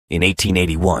In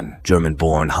 1881,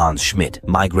 German-born Hans Schmidt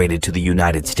migrated to the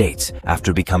United States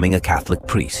after becoming a Catholic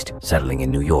priest. Settling in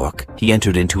New York, he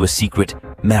entered into a secret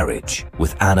marriage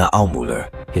with Anna Aumuller,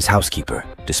 his housekeeper.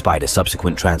 Despite a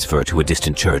subsequent transfer to a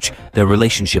distant church, their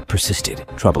relationship persisted.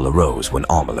 Trouble arose when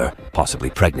Aumuller, possibly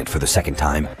pregnant for the second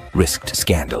time, risked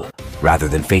scandal. Rather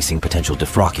than facing potential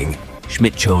defrocking,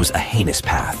 Schmidt chose a heinous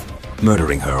path,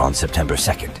 murdering her on September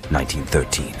 2,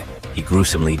 1913. He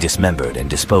gruesomely dismembered and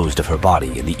disposed of her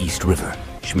body in the East River.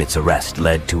 Schmidt's arrest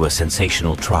led to a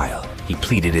sensational trial. He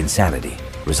pleaded insanity,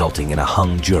 resulting in a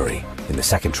hung jury. In the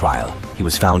second trial, he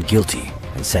was found guilty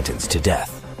and sentenced to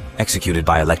death. Executed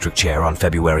by electric chair on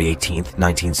February 18,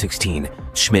 1916,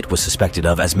 Schmidt was suspected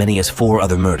of as many as 4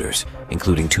 other murders,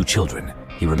 including 2 children.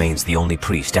 He remains the only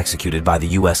priest executed by the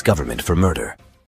U.S. government for murder.